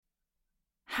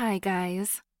Hi,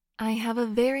 guys. I have a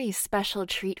very special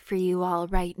treat for you all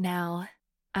right now.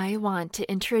 I want to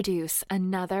introduce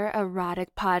another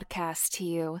erotic podcast to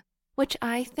you, which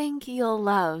I think you'll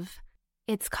love.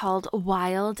 It's called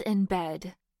Wild in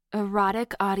Bed,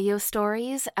 Erotic Audio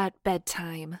Stories at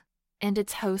Bedtime, and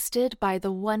it's hosted by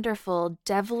the wonderful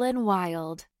Devlin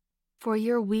Wild. For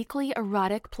your weekly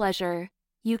erotic pleasure,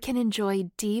 you can enjoy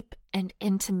deep and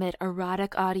intimate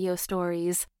erotic audio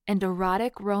stories and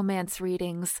erotic romance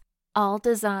readings, all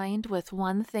designed with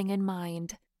one thing in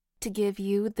mind, to give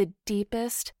you the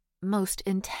deepest, most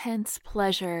intense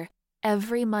pleasure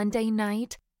every Monday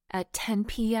night at 10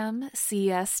 p.m.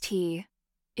 CST.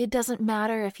 It doesn't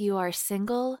matter if you are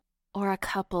single or a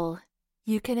couple.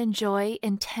 You can enjoy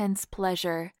intense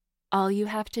pleasure. All you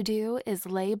have to do is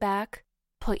lay back,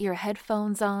 put your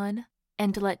headphones on,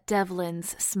 and let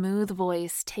Devlin's smooth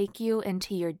voice take you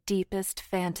into your deepest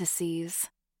fantasies.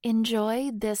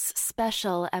 Enjoy this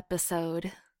special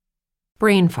episode.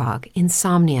 Brain fog,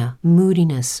 insomnia,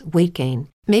 moodiness, weight gain.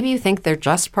 Maybe you think they're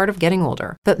just part of getting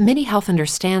older, but MIDI Health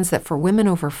understands that for women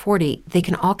over 40, they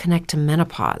can all connect to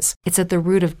menopause. It's at the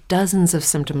root of dozens of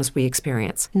symptoms we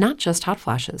experience, not just hot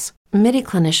flashes. MIDI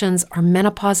clinicians are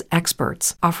menopause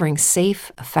experts, offering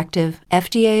safe, effective,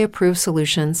 FDA-approved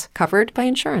solutions covered by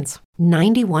insurance.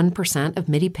 91% of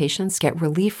MIDI patients get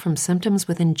relief from symptoms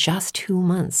within just 2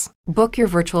 months. Book your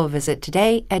virtual visit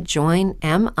today at joinmidi.com.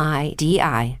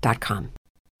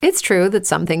 It's true that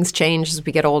some things change as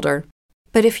we get older.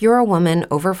 But if you're a woman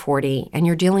over 40 and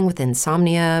you're dealing with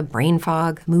insomnia, brain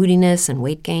fog, moodiness, and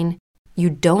weight gain, you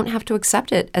don't have to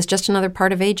accept it as just another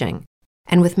part of aging.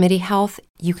 And with MIDI Health,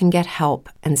 you can get help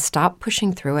and stop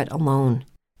pushing through it alone.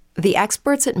 The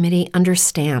experts at MIDI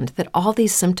understand that all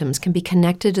these symptoms can be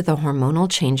connected to the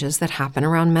hormonal changes that happen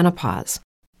around menopause,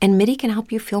 and MIDI can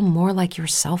help you feel more like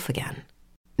yourself again.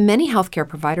 Many healthcare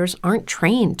providers aren't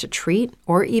trained to treat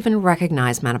or even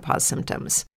recognize menopause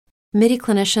symptoms. MIDI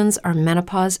clinicians are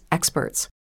menopause experts.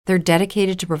 They're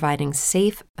dedicated to providing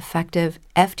safe, effective,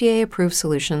 FDA-approved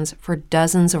solutions for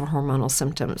dozens of hormonal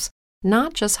symptoms,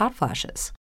 not just hot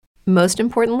flashes. Most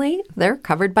importantly, they're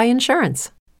covered by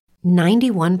insurance.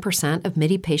 91% of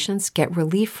MIDI patients get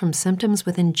relief from symptoms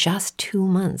within just 2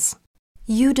 months.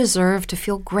 You deserve to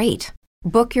feel great.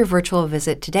 Book your virtual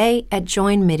visit today at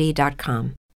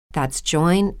joinmidi.com. That's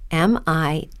joinmidi.com.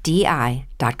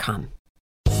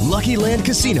 Lucky Land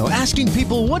Casino, asking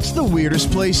people, what's the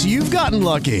weirdest place you've gotten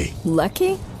lucky?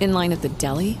 Lucky? In line at the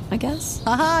deli, I guess?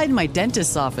 Aha, in my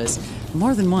dentist's office.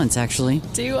 More than once, actually.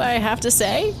 Do I have to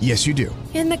say? Yes, you do.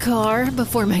 In the car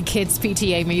before my kids'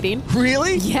 PTA meeting.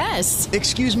 Really? Yes.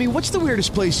 Excuse me, what's the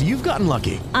weirdest place you've gotten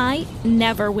lucky? I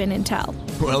never win and tell.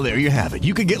 Well, there you have it.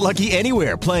 You can get lucky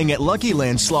anywhere, playing at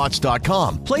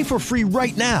LuckyLandSlots.com. Play for free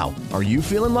right now. Are you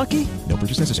feeling lucky? No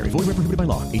purchase necessary. Void where prohibited by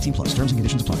law. 18 plus. Terms and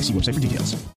conditions apply. See website for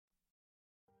details.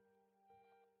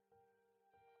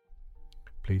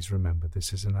 Please remember,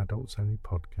 this is an adults-only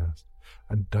podcast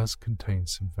and does contain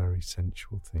some very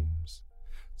sensual themes.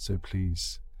 So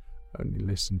please only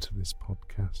listen to this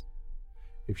podcast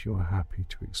if you are happy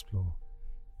to explore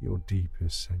your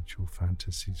deepest sensual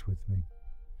fantasies with me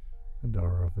and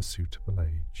are of a suitable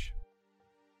age.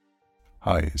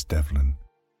 Hi, it's Devlin,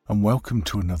 and welcome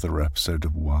to another episode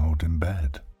of Wild in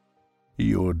Bed,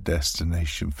 your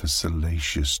destination for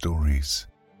salacious stories,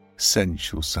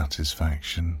 sensual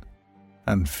satisfaction,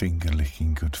 and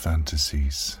finger-licking good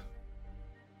fantasies.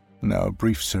 Now, a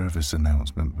brief service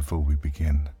announcement before we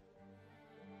begin.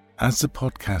 As the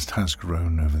podcast has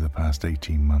grown over the past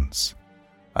 18 months,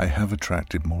 I have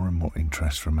attracted more and more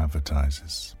interest from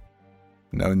advertisers.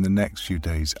 Now, in the next few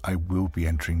days, I will be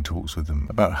entering talks with them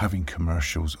about having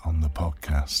commercials on the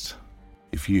podcast.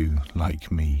 If you,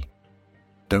 like me,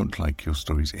 don't like your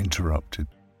stories interrupted,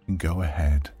 then go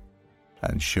ahead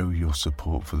and show your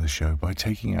support for the show by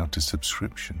taking out a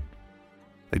subscription.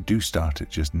 They do start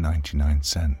at just 99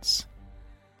 cents.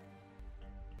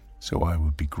 So I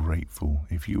would be grateful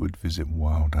if you would visit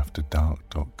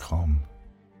wildafterdark.com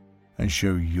and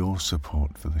show your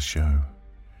support for the show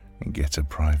and get a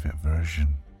private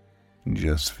version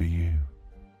just for you,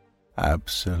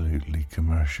 absolutely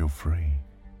commercial free.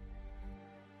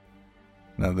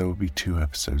 Now, there will be 2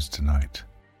 episodes tonight,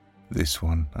 this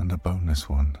one and a bonus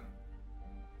one.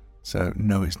 So,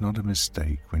 no, it's not a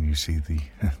mistake when you see the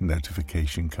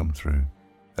notification come through.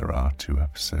 There are 2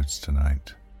 episodes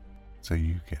tonight, so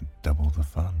you get double the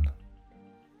fun.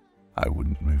 I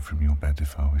wouldn't move from your bed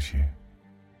if I was you.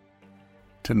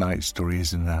 Tonight's story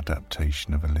is an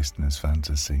adaptation of a listener's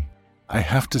fantasy. I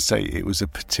have to say it was a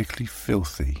particularly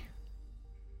filthy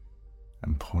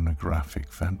and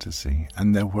pornographic fantasy,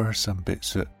 and there were some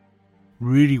bits that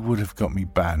really would have got me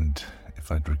banned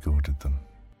if I'd recorded them,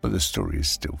 but the story is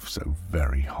still so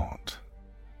very hot.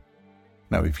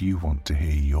 Now, if you want to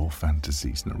hear your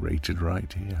fantasies narrated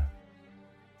right here,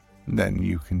 then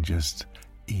you can just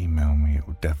email me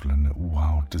at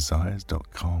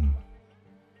devlin@wilddesires.com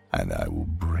and I will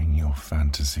bring your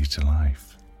fantasy to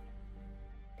life.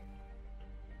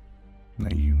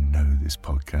 Now, you know this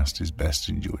podcast is best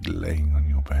enjoyed laying on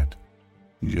your bed.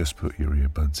 Just put your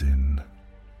earbuds in,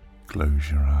 close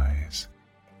your eyes,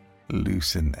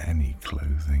 loosen any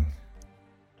clothing,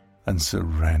 and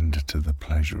surrender to the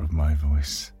pleasure of my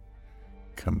voice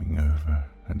coming over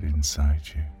and inside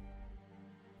you.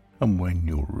 And when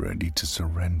you're ready to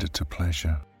surrender to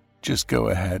pleasure, just go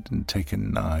ahead and take a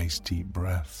nice deep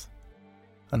breath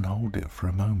and hold it for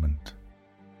a moment.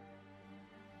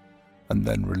 And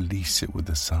then release it with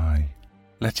a sigh,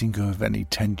 letting go of any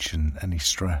tension, any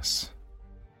stress.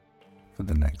 For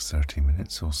the next 30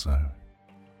 minutes or so,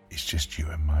 it's just you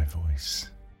and my voice.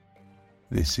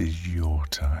 This is your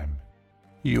time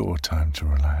to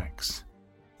relax,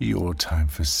 your time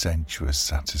for sensuous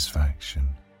satisfaction,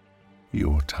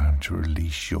 your time to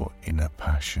release your inner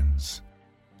passions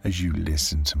as you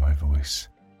listen to my voice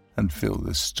and feel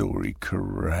the story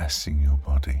caressing your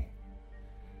body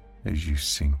as you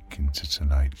sink into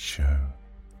tonight's show.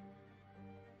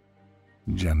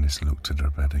 Janice looked at her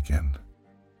bed again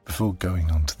before going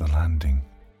onto the landing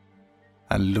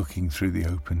and looking through the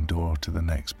open door to the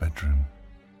next bedroom.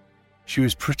 She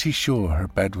was pretty sure her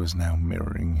bed was now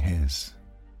mirroring his,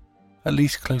 at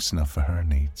least close enough for her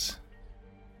needs,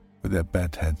 with their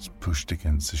bed heads pushed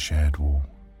against the shared wall.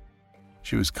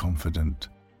 She was confident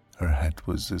her head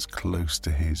was as close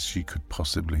to his she could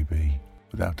possibly be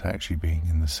without actually being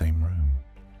in the same room.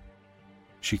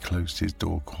 She closed his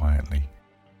door quietly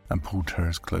and pulled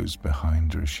hers closed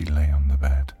behind her as she lay on the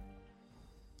bed.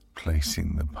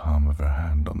 Placing the palm of her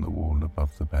hand on the wall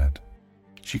above the bed,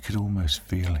 she could almost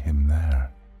feel him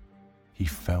there. He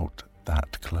felt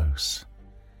that close.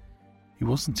 He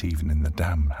wasn't even in the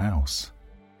damn house,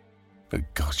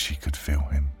 but God, she could feel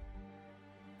him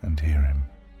and hear him.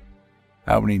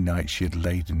 How many nights she had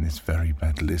laid in this very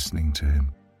bed listening to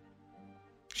him.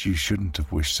 She shouldn't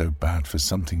have wished so bad for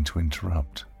something to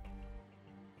interrupt.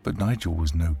 But Nigel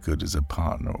was no good as a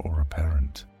partner or a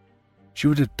parent. She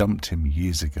would have dumped him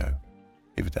years ago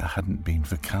if it hadn't been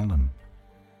for Callum.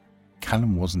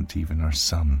 Callum wasn't even her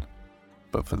son,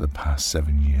 but for the past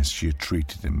 7 years she had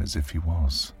treated him as if he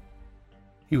was.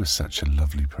 He was such a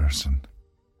lovely person.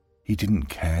 He didn't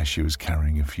care she was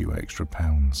carrying a few extra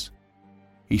pounds.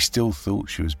 He still thought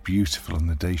she was beautiful on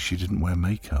the day she didn't wear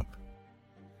makeup.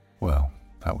 Well,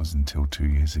 that was until 2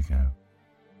 years ago,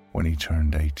 when he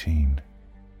turned 18.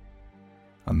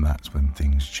 And that's when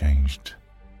things changed.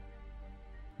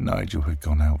 Nigel had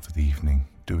gone out for the evening,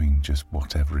 doing just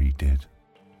whatever he did.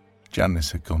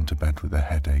 Janice had gone to bed with a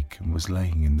headache and was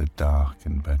laying in the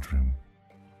darkened bedroom.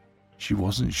 She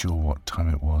wasn't sure what time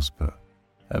it was, but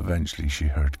eventually she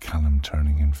heard Callum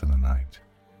turning in for the night.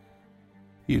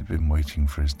 He had been waiting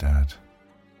for his dad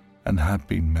and had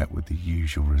been met with the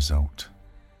usual result,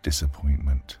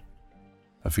 disappointment,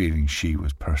 a feeling she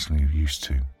was personally used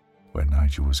to where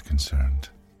Nigel was concerned.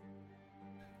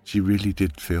 She really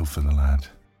did feel for the lad.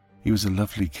 He was a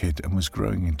lovely kid and was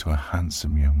growing into a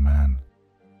handsome young man,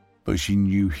 but she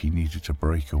knew he needed to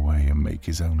break away and make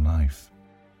his own life.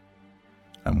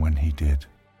 And when he did,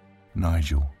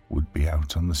 Nigel would be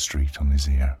out on the street on his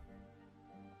ear.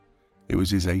 It was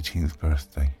his 18th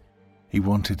birthday. He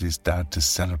wanted his dad to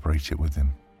celebrate it with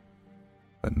him.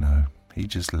 But no, he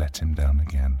just let him down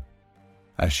again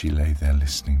as she lay there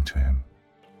listening to him.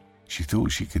 She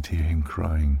thought she could hear him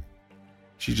crying.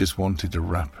 She just wanted to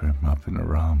wrap him up in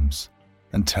her arms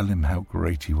and tell him how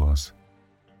great he was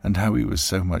and how he was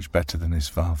so much better than his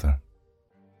father,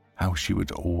 how she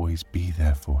would always be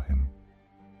there for him.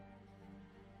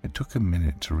 It took a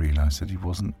minute to realize that he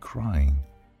wasn't crying.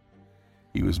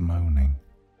 He was moaning.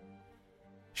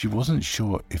 She wasn't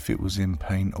sure if it was in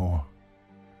pain or...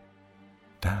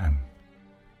 Damn,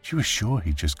 she was sure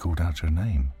he just called out her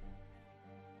name.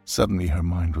 Suddenly her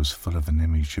mind was full of an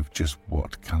image of just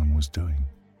what Callum was doing,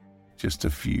 just a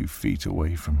few feet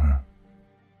away from her.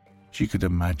 She could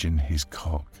imagine his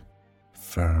cock,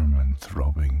 firm and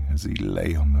throbbing as he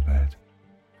lay on the bed,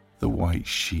 the white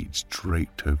sheets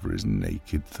draped over his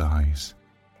naked thighs,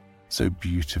 so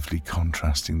beautifully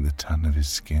contrasting the tan of his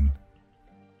skin.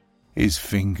 His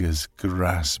fingers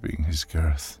grasping his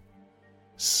girth,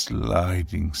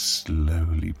 sliding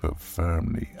slowly but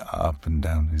firmly up and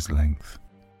down his length.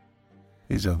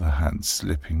 His other hand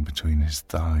slipping between his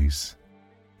thighs,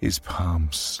 his palm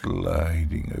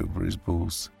sliding over his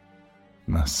balls,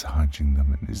 massaging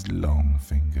them in his long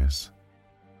fingers.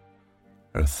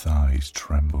 Her thighs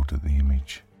trembled at the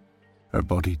image. Her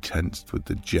body tensed with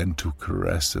the gentle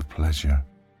caress of pleasure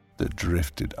that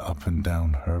drifted up and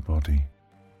down her body.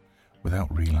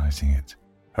 Without realizing it,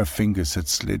 her fingers had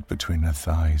slid between her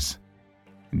thighs,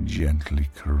 gently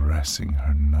caressing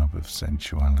her nub of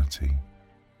sensuality.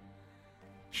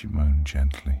 She moaned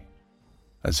gently,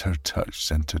 as her touch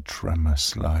sent a tremor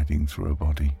sliding through her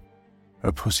body.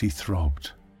 Her pussy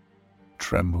throbbed,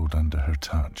 trembled under her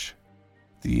touch,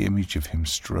 the image of him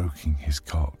stroking his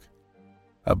cock,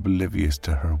 oblivious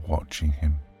to her watching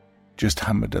him, just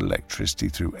hammered electricity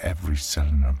through every cell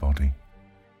in her body.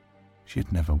 She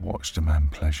had never watched a man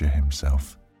pleasure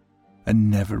himself,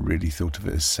 and never really thought of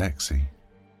it as sexy.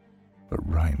 But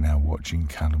right now watching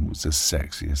Callum was the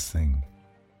sexiest thing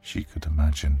she could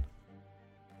imagine.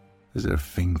 As her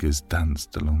fingers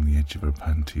danced along the edge of her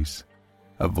panties,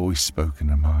 a voice spoke in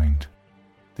her mind.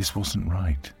 This wasn't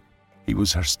right. He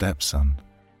was her stepson.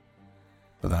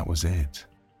 But that was it.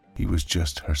 He was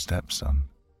just her stepson.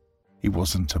 He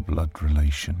wasn't a blood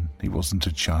relation. He wasn't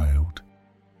a child.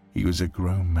 He was a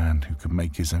grown man who could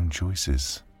make his own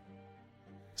choices.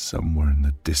 Somewhere in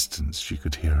the distance she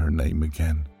could hear her name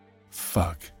again.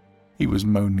 Fuck. He was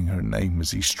moaning her name as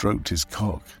he stroked his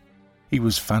cock. He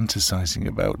was fantasizing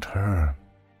about her.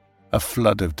 A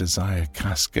flood of desire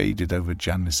cascaded over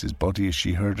Janice's body as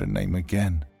she heard her name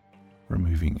again,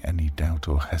 removing any doubt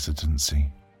or hesitancy.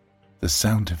 The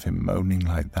sound of him moaning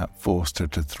like that forced her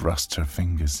to thrust her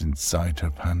fingers inside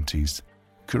her panties,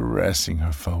 caressing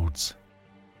her folds.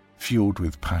 Fueled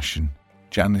with passion,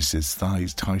 Janice's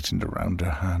thighs tightened around her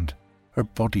hand, her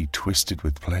body twisted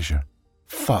with pleasure.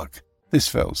 Fuck, this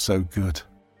felt so good.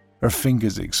 Her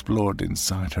fingers explored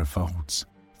inside her folds,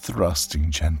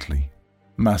 thrusting gently,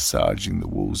 massaging the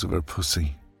walls of her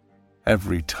pussy.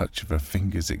 Every touch of her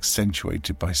fingers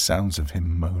accentuated by sounds of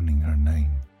him moaning her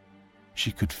name.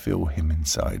 She could feel him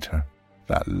inside her,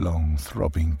 that long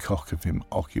throbbing cock of him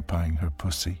occupying her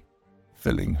pussy,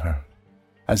 filling her,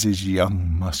 as his young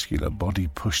muscular body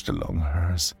pushed along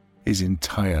hers, his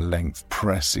entire length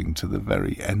pressing to the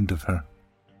very end of her.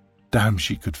 Damn,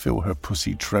 she could feel her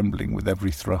pussy trembling with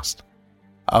every thrust.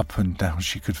 Up and down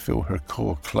she could feel her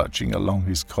core clutching along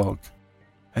his cock,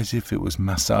 as if it was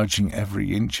massaging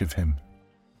every inch of him.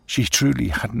 She truly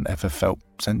hadn't ever felt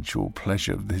sensual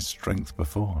pleasure of this strength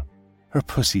before. Her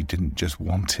pussy didn't just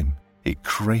want him, it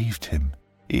craved him,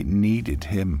 it needed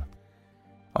him.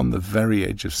 On the very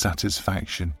edge of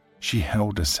satisfaction, she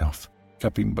held herself,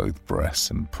 cupping both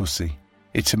breasts and pussy,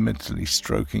 intermittently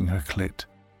stroking her clit,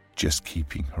 just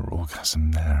keeping her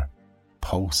orgasm there,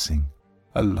 pulsing,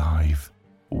 alive,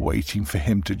 waiting for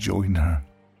him to join her.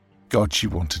 God, she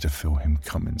wanted to feel him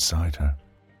come inside her.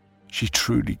 She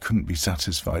truly couldn't be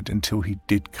satisfied until he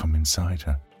did come inside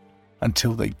her,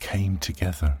 until they came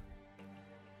together.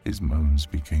 His moans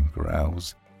became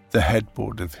growls, the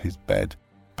headboard of his bed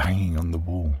banging on the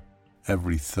wall,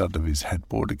 every thud of his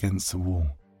headboard against the wall,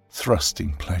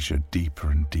 thrusting pleasure deeper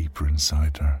and deeper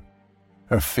inside her.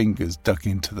 Her fingers dug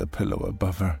into the pillow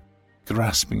above her,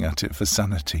 grasping at it for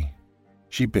sanity.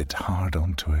 She bit hard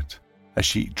onto it as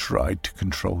she tried to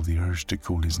control the urge to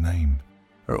call his name,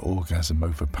 her orgasm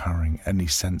overpowering any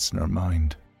sense in her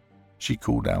mind. She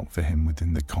called out for him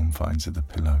within the confines of the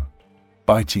pillow,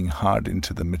 biting hard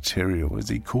into the material as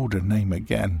he called her name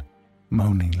again,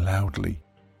 moaning loudly.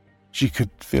 She could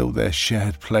feel their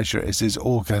shared pleasure as his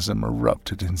orgasm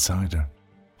erupted inside her,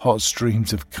 hot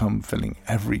streams of cum filling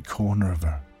every corner of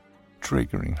her,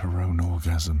 triggering her own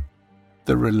orgasm.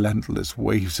 The relentless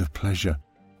waves of pleasure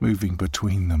moving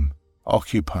between them,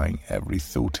 occupying every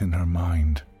thought in her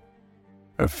mind.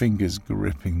 Her fingers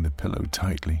gripping the pillow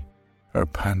tightly, her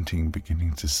panting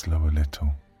beginning to slow a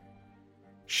little.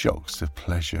 Shocks of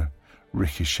pleasure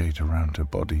ricocheted around her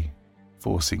body,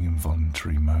 forcing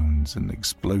involuntary moans and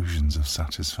explosions of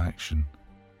satisfaction.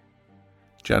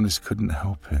 Janice couldn't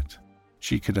help it.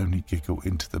 She could only giggle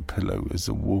into the pillow as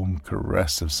a warm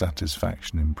caress of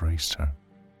satisfaction embraced her.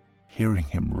 Hearing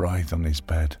him writhe on his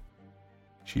bed,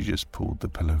 she just pulled the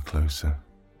pillow closer,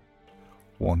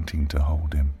 wanting to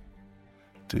hold him,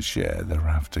 to share their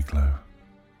afterglow.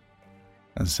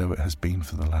 And so it has been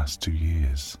for the last 2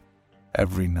 years.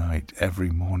 Every night, every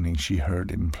morning she heard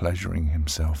him pleasuring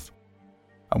himself,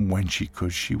 and when she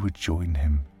could, she would join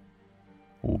him,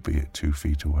 albeit 2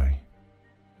 feet away.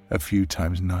 A few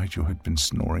times Nigel had been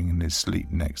snoring in his sleep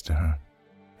next to her,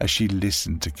 as she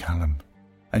listened to Callum,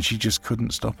 and she just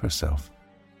couldn't stop herself.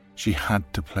 She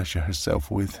had to pleasure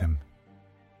herself with him.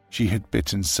 She had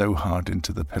bitten so hard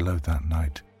into the pillow that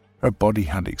night, her body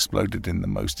had exploded in the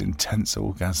most intense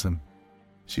orgasm.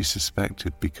 She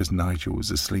suspected because Nigel was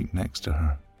asleep next to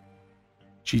her.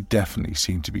 She definitely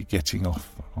seemed to be getting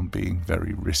off on being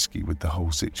very risky with the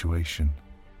whole situation.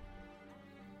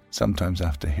 Sometimes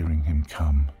after hearing him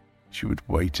come, she would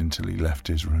wait until he left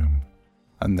his room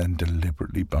and then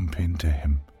deliberately bump into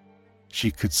him. She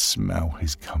could smell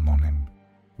his cum on him,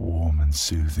 warm and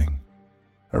soothing.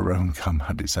 Her own cum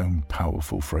had its own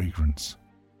powerful fragrance,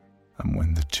 and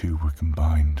when the two were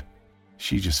combined,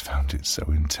 she just found it so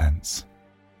intense.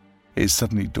 It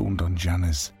suddenly dawned on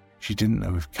Janice she didn't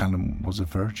know if Callum was a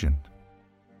virgin.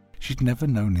 She'd never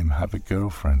known him have a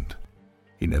girlfriend.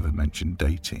 He never mentioned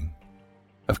dating.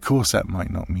 Of course that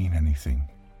might not mean anything,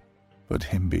 but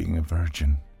him being a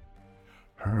virgin,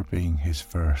 her being his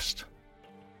first,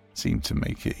 seemed to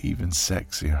make it even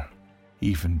sexier,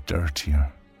 even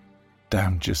dirtier.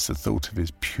 Damn, just the thought of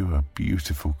his pure,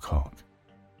 beautiful cock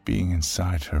being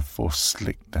inside her forced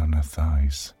slick down her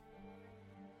thighs.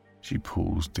 She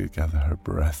paused to gather her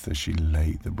breath as she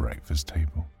laid at the breakfast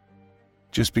table.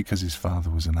 Just because his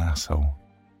father was an asshole,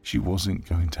 she wasn't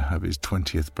going to have his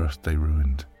 20th birthday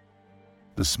ruined.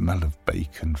 The smell of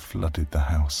bacon flooded the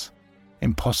house,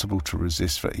 impossible to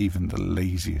resist for even the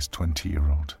laziest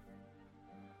 20-year-old.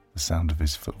 The sound of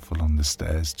his footfall on the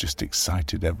stairs just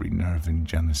excited every nerve in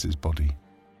Janice's body.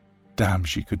 Damn,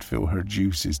 she could feel her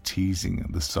juices teasing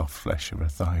at the soft flesh of her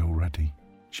thigh already.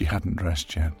 She hadn't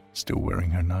dressed yet, still wearing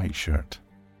her nightshirt.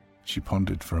 She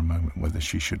pondered for a moment whether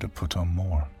she should have put on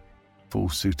more. Full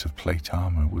suit of plate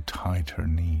armor would hide her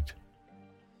need.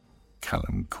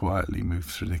 Callum quietly moved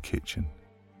through the kitchen,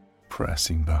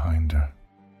 pressing behind her.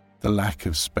 The lack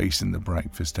of space in the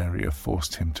breakfast area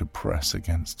forced him to press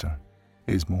against her.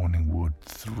 His morning wood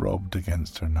throbbed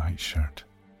against her nightshirt.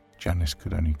 Janice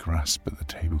could only grasp at the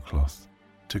tablecloth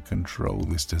to control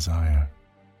this desire.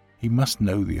 He must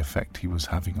know the effect he was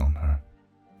having on her.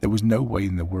 There was no way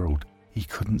in the world he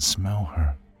couldn't smell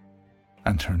her.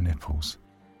 And her nipples.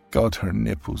 God, her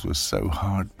nipples were so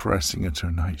hard pressing at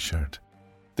her nightshirt.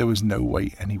 There was no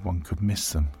way anyone could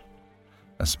miss them,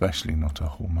 especially not a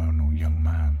hormonal young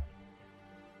man.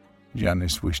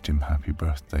 Janice wished him happy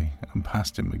birthday and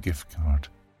passed him a gift card.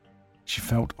 She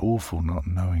felt awful not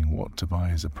knowing what to buy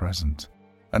as a present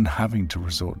and having to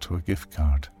resort to a gift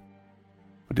card.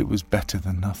 But it was better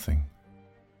than nothing.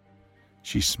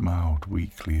 She smiled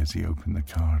weakly as he opened the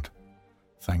card,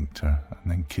 thanked her,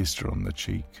 and then kissed her on the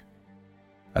cheek.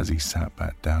 As he sat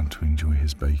back down to enjoy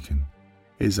his bacon,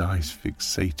 his eyes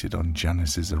fixated on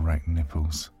Janice's erect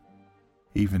nipples.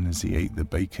 Even as he ate the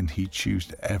bacon, he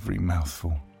chewed every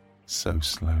mouthful, so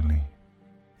slowly,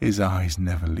 his eyes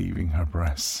never leaving her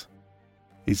breasts,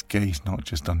 his gaze not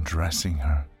just undressing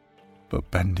her, but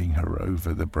bending her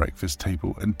over the breakfast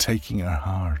table and taking her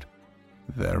hard,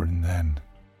 there and then.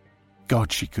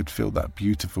 God, she could feel that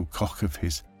beautiful cock of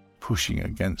his pushing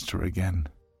against her again,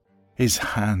 his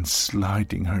hand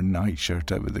sliding her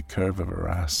nightshirt over the curve of her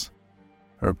ass,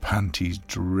 her panties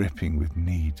dripping with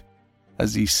need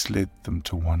as he slid them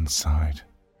to one side.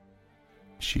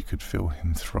 She could feel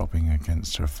him throbbing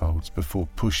against her folds before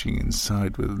pushing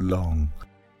inside with long,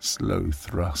 slow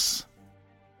thrusts.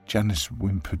 Janice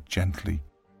whimpered gently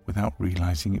without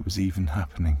realizing it was even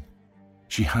happening.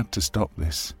 She had to stop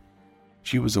this.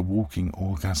 She was a walking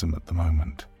orgasm at the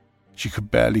moment. She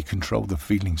could barely control the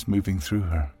feelings moving through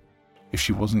her. If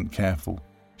she wasn't careful,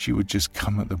 she would just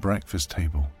come at the breakfast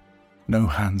table. No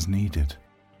hands needed.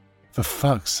 For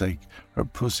fuck's sake, her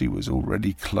pussy was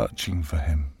already clutching for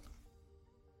him.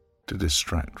 To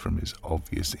distract from his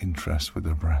obvious interest with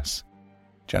her breasts,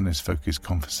 Janice focused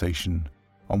conversation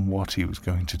on what he was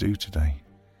going to do today.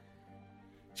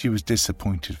 She was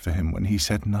disappointed for him when he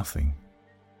said nothing.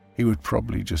 He would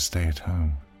probably just stay at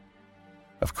home.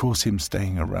 Of course, him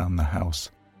staying around the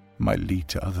house might lead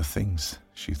to other things,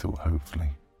 she thought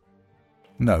hopefully.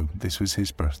 No, this was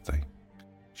his birthday,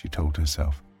 she told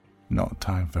herself. Not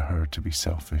time for her to be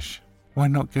selfish. Why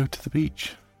not go to the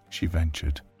beach? She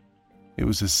ventured. It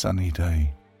was a sunny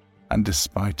day, and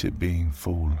despite it being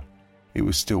fall, it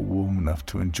was still warm enough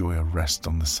to enjoy a rest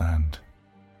on the sand.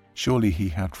 Surely he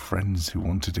had friends who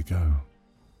wanted to go.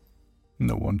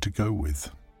 No one to go with,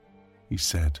 he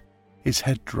said. His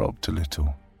head dropped a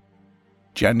little.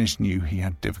 Janice knew he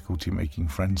had difficulty making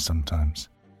friends sometimes,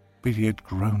 but he had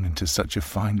grown into such a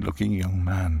fine-looking young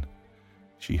man.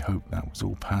 She hoped that was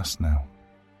all past now.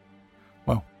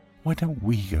 Well, why don't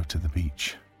we go to the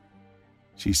beach?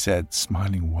 She said,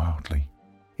 smiling wildly.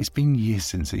 It's been years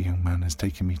since a young man has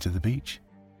taken me to the beach.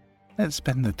 Let's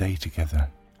spend the day together,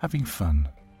 having fun.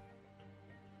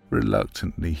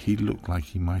 Reluctantly, he looked like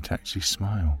he might actually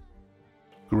smile.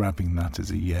 Grabbing that as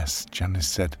a yes, Janice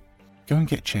said, Go and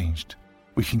get changed.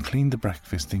 We can clean the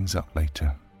breakfast things up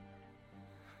later.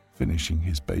 Finishing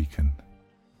his bacon,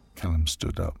 Callum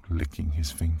stood up, licking his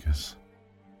fingers.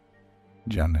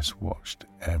 Janice watched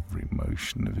every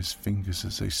motion of his fingers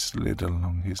as they slid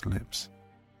along his lips,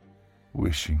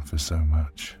 wishing for so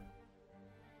much.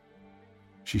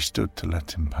 She stood to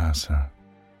let him pass her.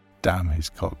 Damn, his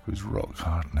cock was rock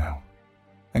hard now.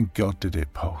 And God did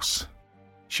it pulse.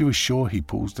 She was sure he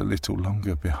paused a little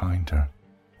longer behind her,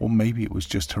 or maybe it was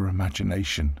just her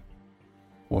imagination.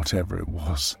 Whatever it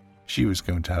was, she was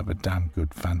going to have a damn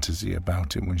good fantasy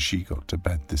about him when she got to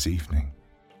bed this evening.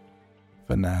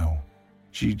 For now,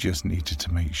 she just needed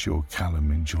to make sure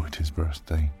Callum enjoyed his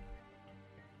birthday.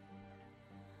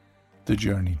 The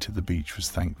journey to the beach was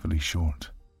thankfully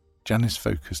short. Janice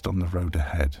focused on the road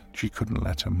ahead. She couldn't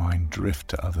let her mind drift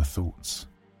to other thoughts,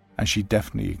 and she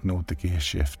definitely ignored the gear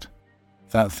shift.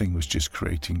 That thing was just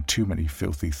creating too many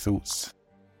filthy thoughts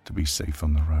to be safe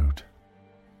on the road.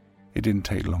 It didn't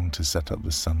take long to set up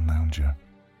the sun lounger.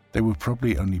 They would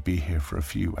probably only be here for a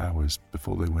few hours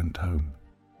before they went home.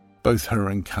 Both her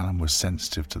and Callum were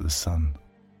sensitive to the sun,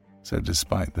 so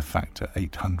despite the Factor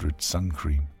 800 sun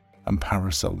cream and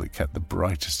parasol that kept the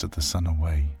brightest of the sun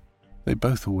away, they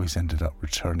both always ended up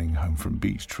returning home from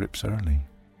beach trips early.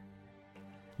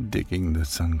 Digging the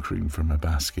sun cream from a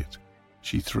basket,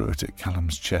 she threw it at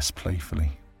Callum's chest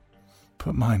playfully.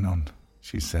 "Put mine on,"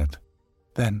 she said.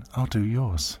 "Then I'll do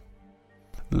yours."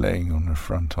 Laying on her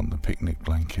front on the picnic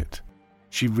blanket,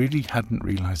 she really hadn't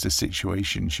realized the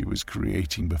situation she was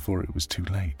creating before it was too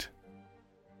late.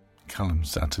 Callum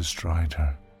sat astride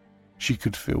her. She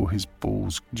could feel his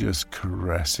balls just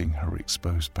caressing her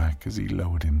exposed back as he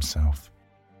lowered himself.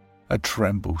 A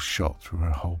tremble shot through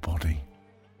her whole body.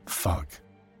 Fuck,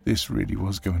 this really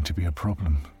was going to be a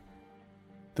problem.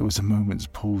 There was a moment's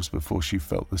pause before she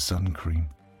felt the sun cream,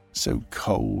 so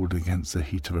cold against the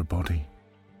heat of her body.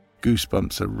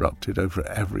 Goosebumps erupted over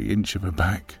every inch of her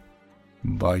back.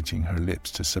 Biting her lips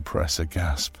to suppress a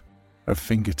gasp, her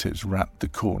fingertips wrapped the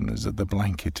corners of the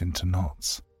blanket into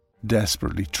knots,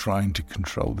 desperately trying to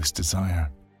control this desire.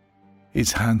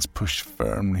 His hands pushed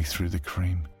firmly through the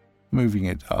cream, moving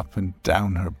it up and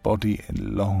down her body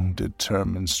in long,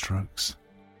 determined strokes.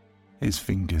 His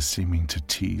fingers seeming to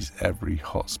tease every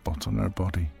hot spot on her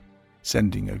body,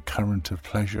 sending a current of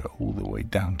pleasure all the way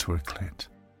down to her clit.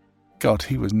 God,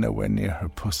 he was nowhere near her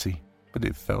pussy, but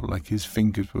it felt like his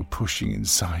fingers were pushing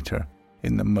inside her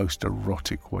in the most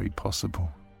erotic way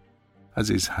possible. As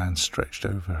his hands stretched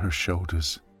over her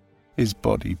shoulders, his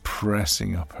body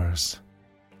pressing up hers,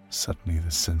 suddenly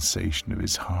the sensation of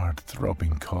his hard,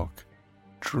 throbbing cock,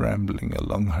 trembling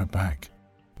along her back,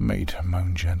 made her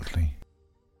moan gently.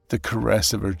 The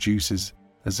caress of her juices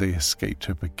as they escaped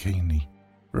her bikini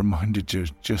reminded her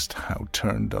just how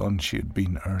turned on she had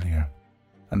been earlier,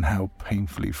 and how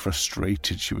painfully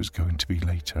frustrated she was going to be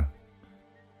later.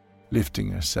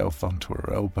 Lifting herself onto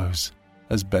her elbows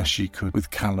as best she could with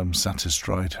Callum sat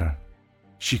astride her,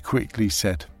 she quickly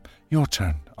said, "Your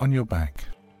turn, on your back."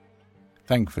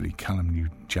 Thankfully, Callum knew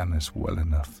Janice well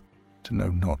enough to know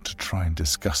not to try and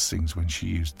discuss things when she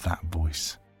used that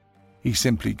voice. He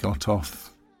simply got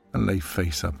off and lay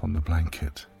face up on the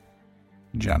blanket.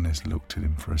 Janice looked at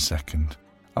him for a second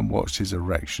and watched his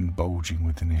erection bulging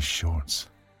within his shorts.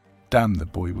 Damn, the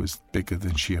boy was bigger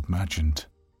than she imagined.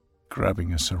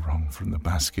 Grabbing a sarong from the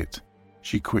basket,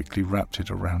 she quickly wrapped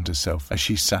it around herself as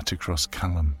she sat across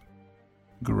Callum.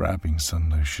 Grabbing sun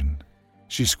lotion,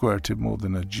 she squirted more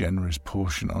than a generous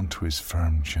portion onto his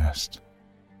firm chest.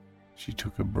 She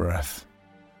took a breath.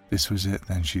 This was it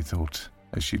then, she thought,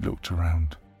 as she looked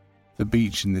around. The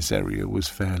beach in this area was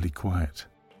fairly quiet.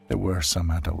 There were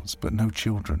some adults, but no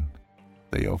children.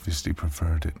 They obviously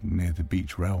preferred it near the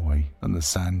beach railway and the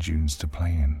sand dunes to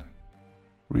play in.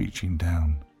 Reaching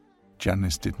down,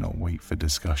 Janice did not wait for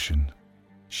discussion.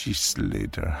 She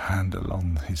slid her hand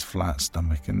along his flat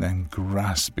stomach and then,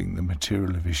 grasping the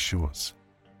material of his shorts,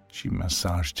 she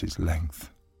massaged his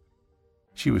length.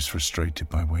 She was frustrated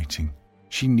by waiting.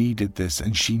 She needed this,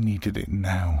 and she needed it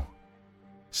now.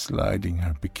 Sliding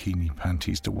her bikini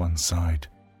panties to one side,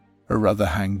 her other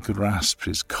hand grasped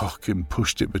his cock and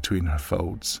pushed it between her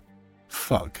folds.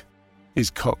 Fuck. His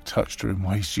cock touched her in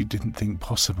ways she didn't think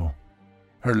possible.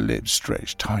 Her lips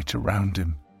stretched tight around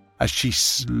him as she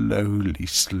slowly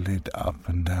slid up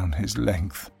and down his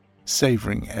length,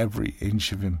 savoring every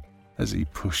inch of him as he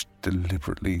pushed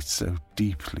deliberately so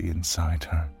deeply inside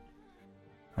her.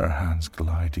 Her hands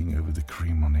gliding over the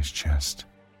cream on his chest,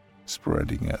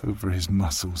 spreading it over his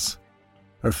muscles,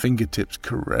 her fingertips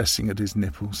caressing at his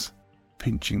nipples,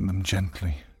 pinching them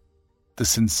gently. the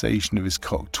sensation of his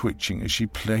cock twitching as she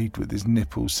played with his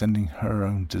nipples, sending her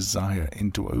own desire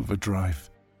into overdrive.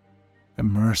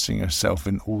 Immersing herself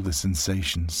in all the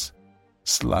sensations,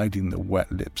 sliding the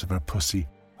wet lips of her pussy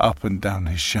up and down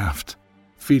his shaft,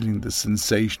 feeling the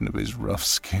sensation of his rough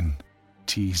skin,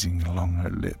 teasing along her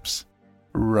lips,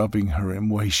 rubbing her in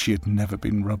ways she had never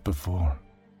been rubbed before,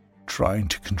 trying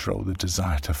to control the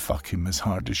desire to fuck him as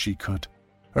hard as she could.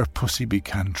 Her pussy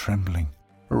began trembling,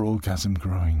 her orgasm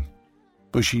growing,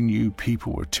 but she knew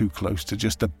people were too close to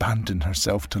just abandon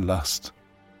herself to lust.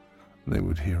 They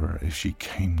would hear her if she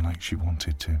came like she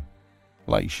wanted to,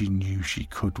 like she knew she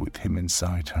could with him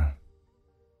inside her.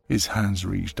 His hands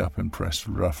reached up and pressed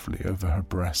roughly over her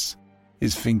breasts,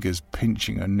 his fingers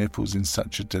pinching her nipples in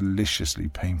such a deliciously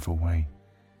painful way,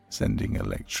 sending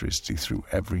electricity through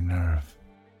every nerve.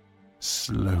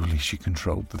 Slowly she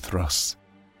controlled the thrusts,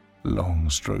 long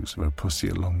strokes of her pussy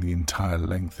along the entire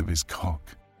length of his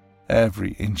cock,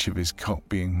 every inch of his cock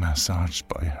being massaged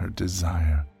by her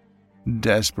desire,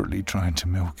 desperately trying to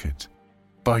milk it.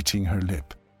 Biting her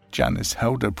lip, Janice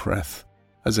held her breath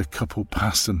as a couple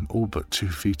passed them all but 2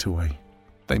 feet away.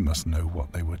 They must know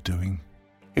what they were doing.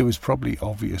 It was probably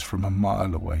obvious from a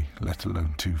mile away, let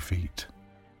alone 2 feet.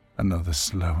 Another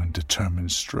slow and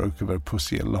determined stroke of her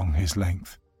pussy along his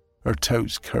length, her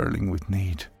toes curling with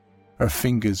need. Her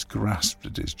fingers grasped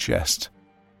at his chest,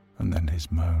 and then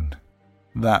his moan.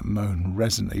 That moan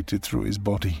resonated through his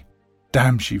body.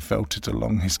 Damn, she felt it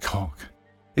along his cock.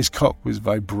 His cock was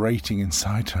vibrating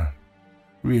inside her.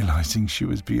 Realizing she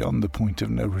was beyond the point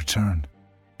of no return,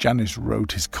 Janice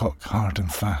rode his cock hard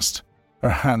and fast,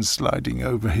 her hands sliding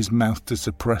over his mouth to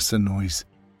suppress the noise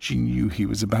she knew he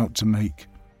was about to make.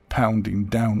 Pounding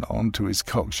down onto his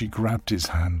cock, she grabbed his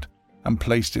hand and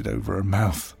placed it over her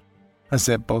mouth. As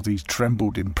their bodies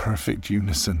trembled in perfect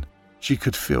unison, she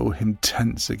could feel him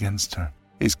tense against her,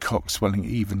 his cock swelling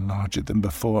even larger than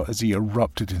before as he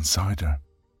erupted inside her.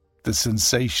 The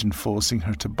sensation forcing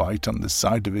her to bite on the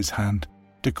side of his hand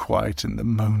to quieten the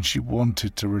moan she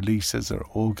wanted to release as her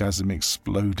orgasm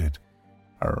exploded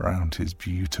around his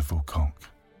beautiful cock.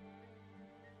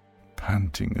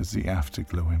 Panting as the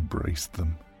afterglow embraced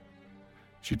them,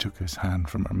 she took his hand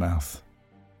from her mouth.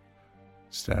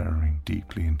 Staring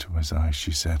deeply into his eyes,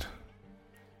 she said,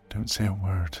 "Don't say a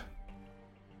word.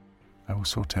 I will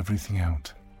sort everything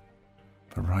out.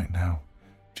 But right now,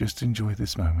 just enjoy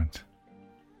this moment.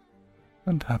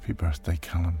 And happy birthday,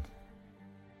 Callum."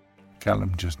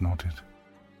 Callum just nodded,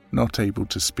 not able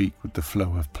to speak with the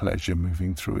flow of pleasure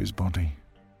moving through his body,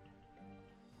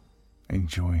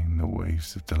 enjoying the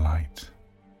waves of delight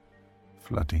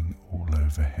flooding all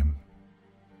over him.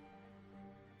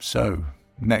 So,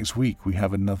 next week we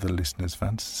have another listener's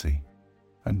fantasy.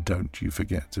 And don't you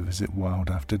forget to visit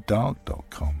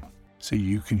wildafterdark.com so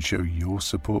you can show your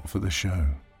support for the show.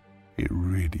 It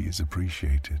really is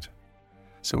appreciated.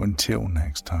 So until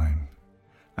next time,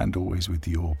 and always with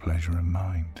your pleasure in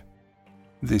mind,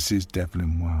 this is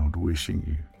Devlin Wild wishing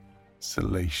you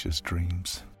salacious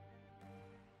dreams.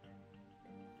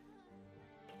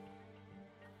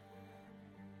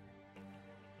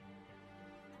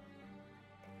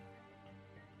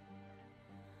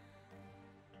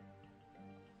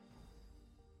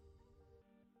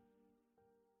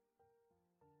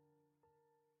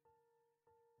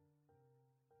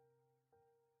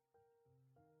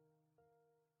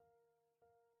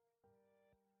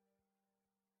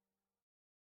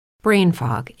 Brain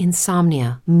fog,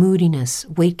 insomnia, moodiness,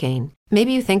 weight gain.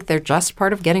 Maybe you think they're just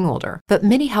part of getting older, but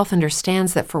MIDI Health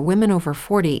understands that for women over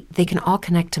 40, they can all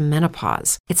connect to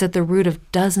menopause. It's at the root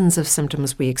of dozens of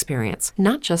symptoms we experience,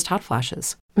 not just hot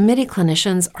flashes. MIDI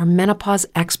clinicians are menopause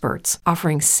experts,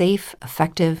 offering safe,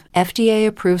 effective,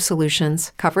 FDA-approved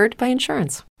solutions covered by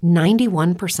insurance.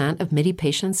 91% of MIDI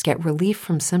patients get relief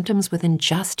from symptoms within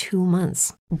just 2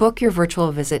 months. Book your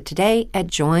virtual visit today at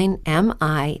joinmidi.com.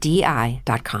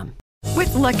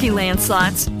 With Lucky Land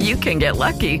Slots, you can get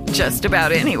lucky just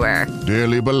about anywhere.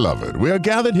 Dearly beloved, we are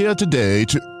gathered here today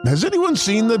to... Has anyone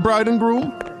seen the bride and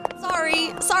groom?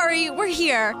 Sorry, we're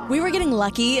here. We were getting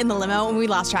lucky in the limo and we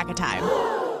lost track of time.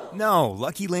 No,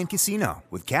 Lucky Land Casino,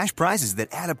 with cash prizes that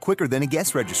add up quicker than a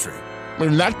guest registry.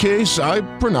 In that case, I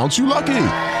pronounce you lucky.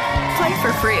 Play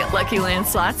for free at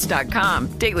LuckyLandSlots.com.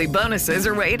 Daily bonuses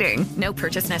are waiting. No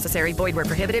purchase necessary. Void where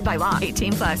prohibited by law.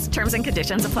 18+. Terms and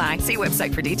conditions apply. See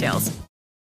website for details.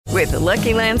 With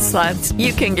Lucky Land Slots,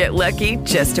 you can get lucky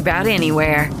just about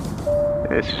anywhere.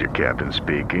 This is your captain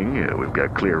speaking. We've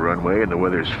got clear runway and the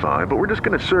weather's fine, but we're just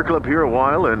going to circle up here a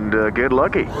while and get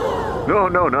lucky. No,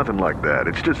 nothing like that.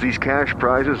 It's just these cash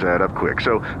prizes add up quick.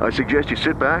 So I suggest you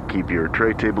sit back, keep your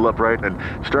tray table upright, and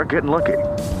start getting lucky.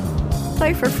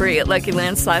 Play for free at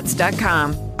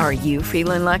LuckyLandSlots.com. Are you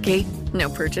feeling lucky? No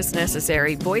purchase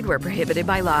necessary. Void where prohibited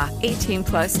by law.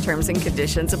 18+ terms and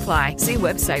conditions apply. See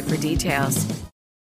website for details.